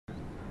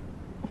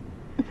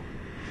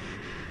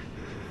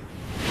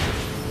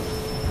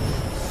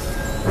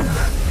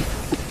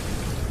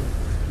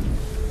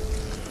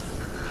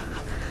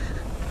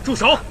住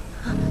手！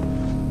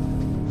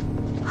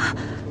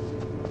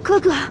哥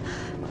哥，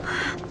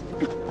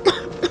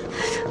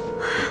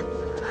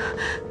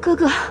哥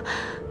哥，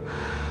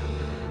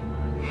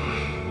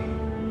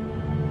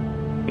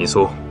敏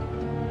苏，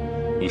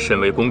你身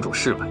为公主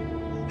侍卫，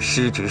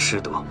失职失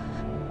德，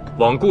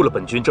罔顾了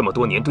本君这么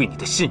多年对你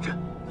的信任。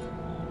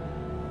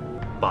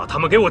把他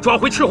们给我抓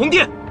回赤红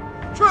殿！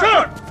是。敏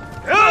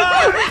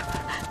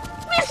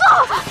苏。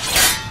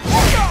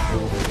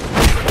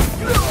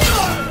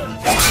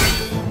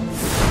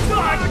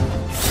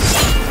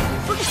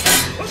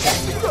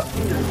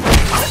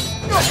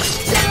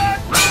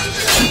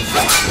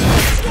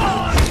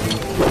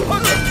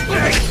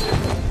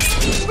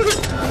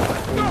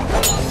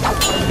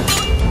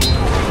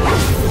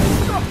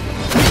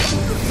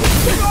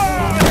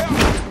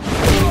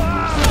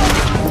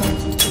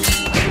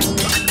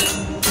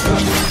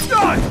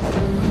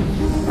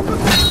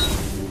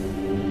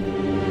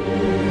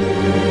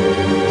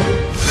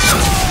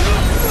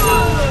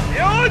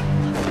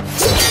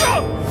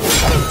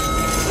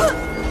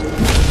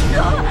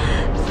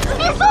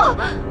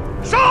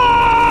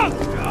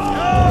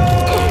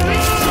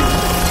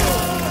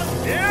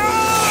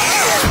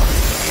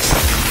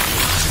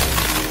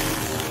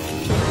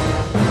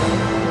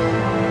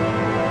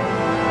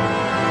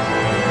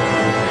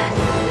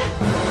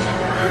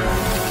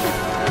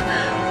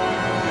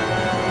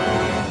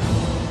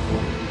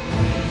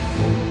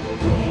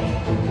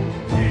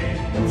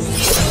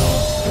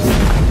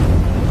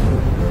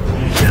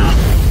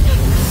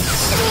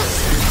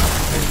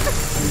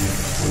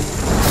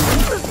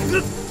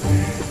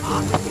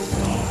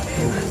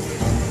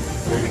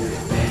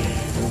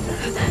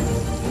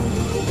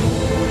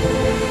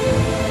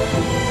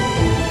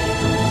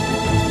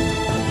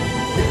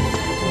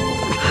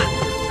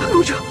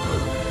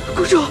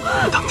 公主，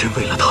当真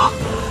为了他，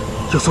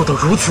要做到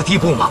如此地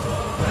步吗？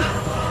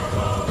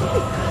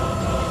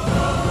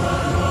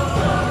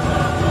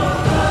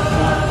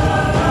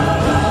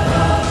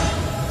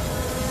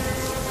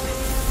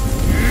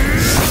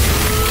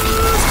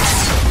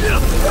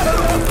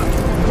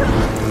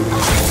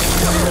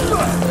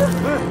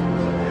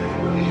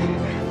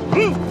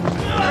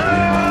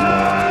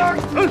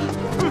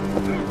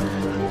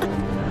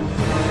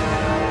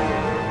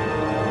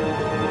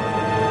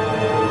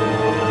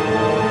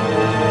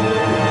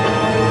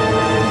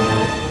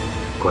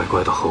乖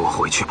乖的和我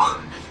回去吧。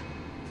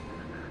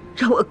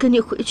让我跟你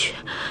回去，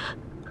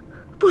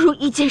不如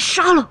一剑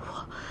杀了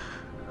我。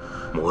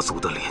魔族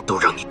的脸都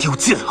让你丢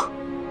尽了，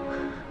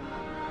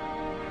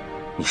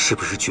你是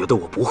不是觉得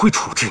我不会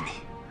处置你？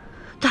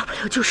大不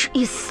了就是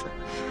一死，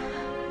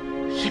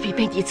也比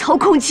被你操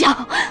控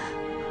强。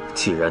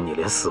既然你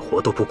连死活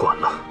都不管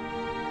了，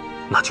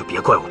那就别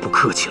怪我不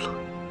客气了。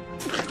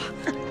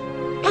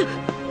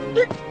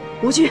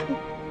魔君，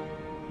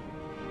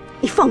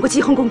你放过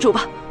姬恒公主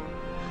吧。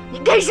你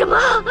干什么？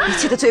一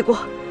切的罪过。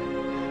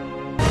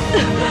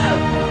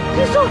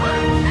敏苏，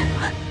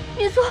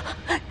敏苏，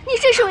你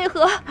这是为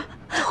何？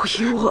都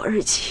因我而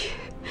起。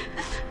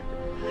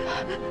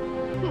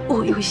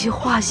我有些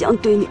话想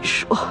对你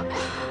说。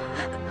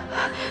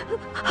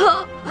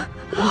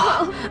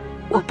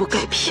我不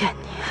该骗你。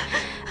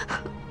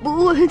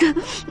不会的。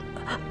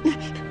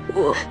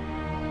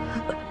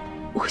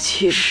我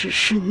其实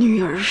是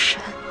女儿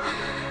身。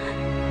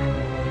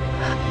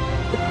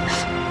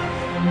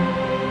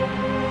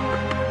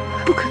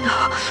不可能，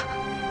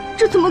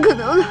这怎么可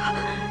能呢？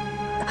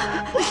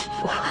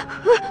我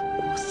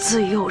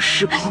自幼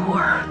是孤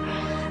儿，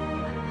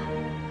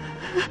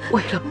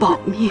为了保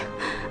命，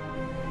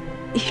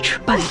一直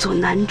扮作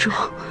男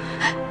装，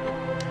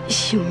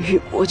幸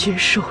遇魔君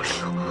收留，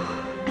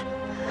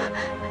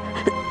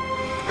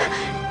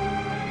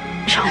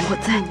让我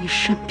在你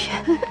身边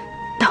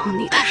当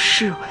你的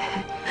侍卫。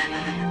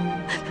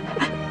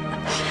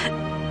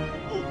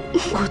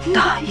我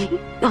答应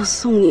要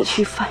送你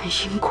去梵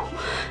音谷。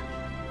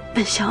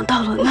本想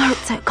到了那儿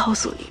再告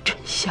诉你真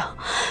相，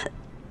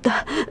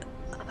但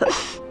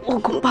我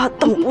恐怕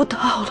等不到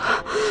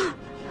了。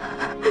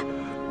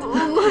不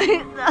会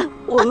的，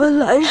我们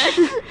来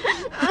世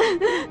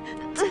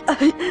再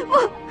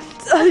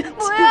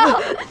不要，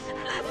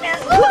敏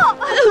苏。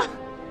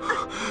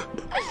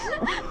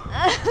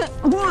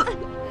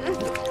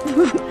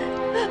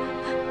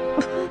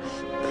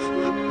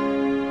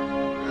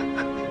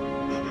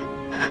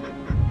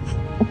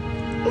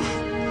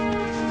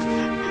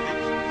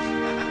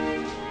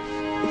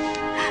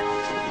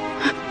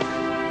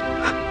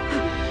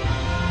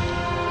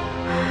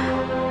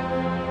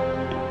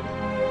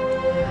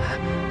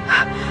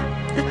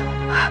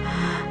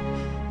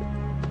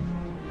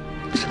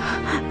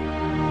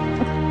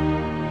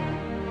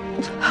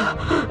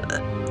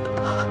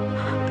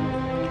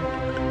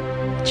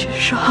君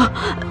上，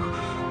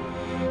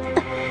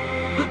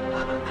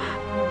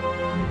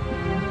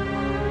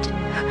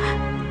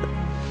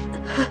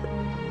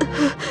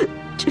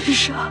君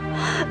上，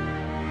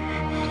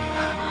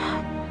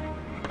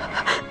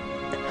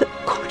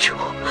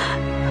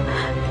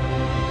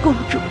公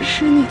主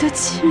是你的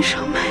亲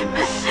生妹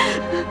妹。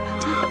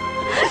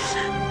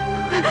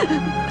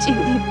请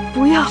你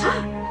不要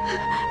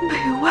被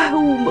外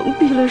物蒙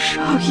蔽了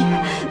双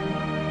眼，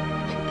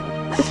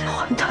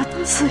还他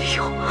自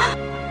由。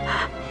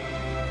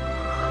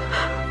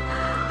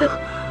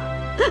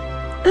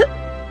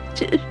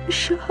真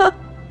是。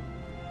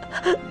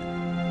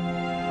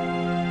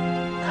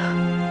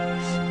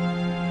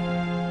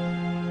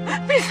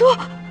秘书，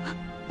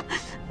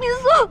秘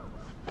书，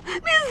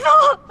秘书，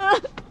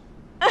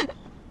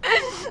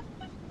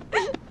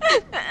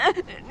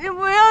你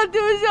不要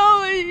丢下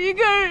我一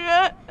个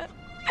人！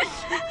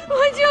我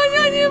求求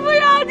你不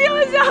要丢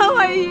下我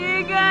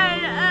一个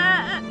人！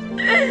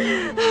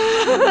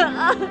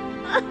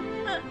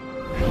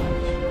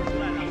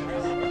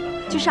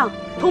居上，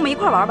同我们一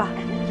块玩吧。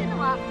真的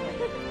吗？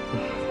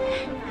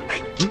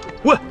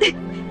喂，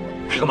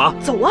你干嘛？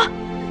走啊，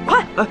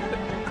快！哎。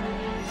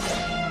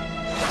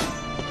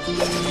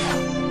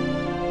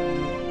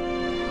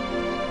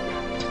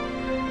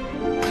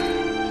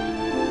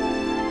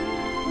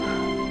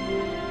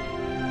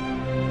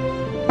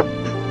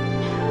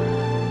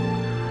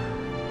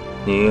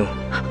你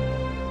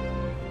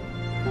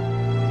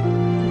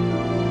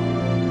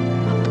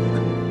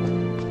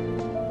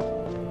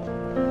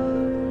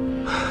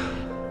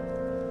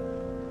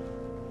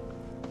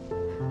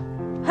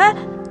哎，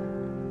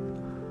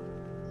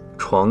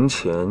床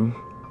前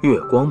月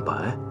光白，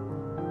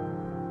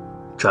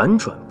辗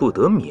转不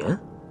得眠。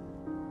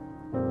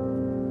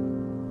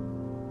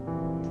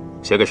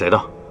写给谁的？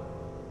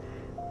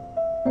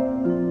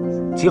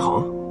姬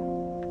恒。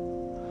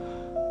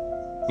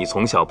你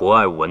从小不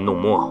爱舞文弄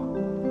墨，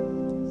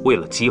为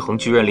了姬恒，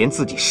居然连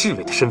自己侍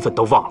卫的身份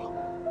都忘了。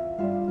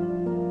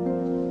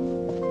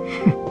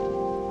哼！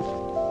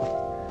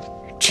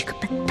这个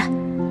笨蛋！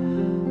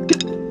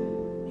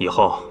以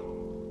后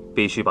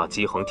必须把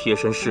姬恒贴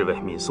身侍卫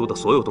敏苏的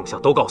所有动向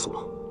都告诉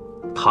我。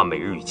他每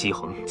日与姬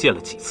恒见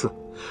了几次，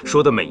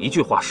说的每一句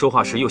话，说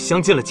话时又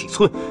相近了几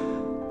寸，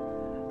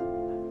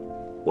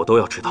我都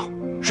要知道。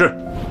是。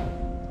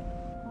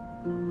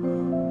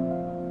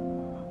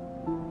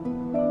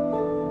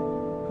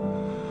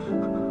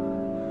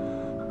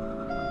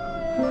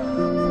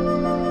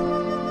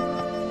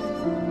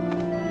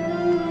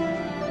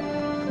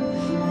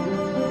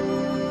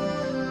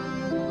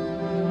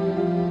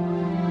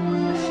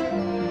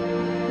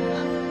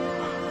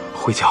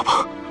回家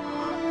吧。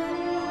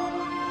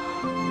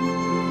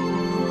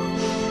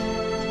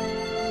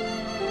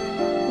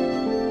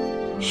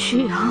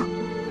徐阳，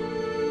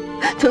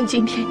从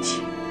今天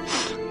起，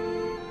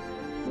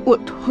我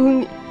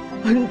同你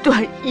恩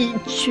断义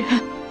绝。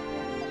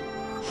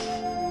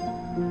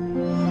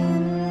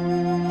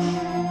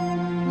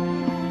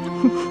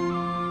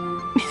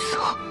秘书，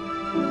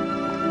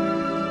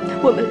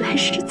我们来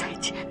世再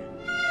见。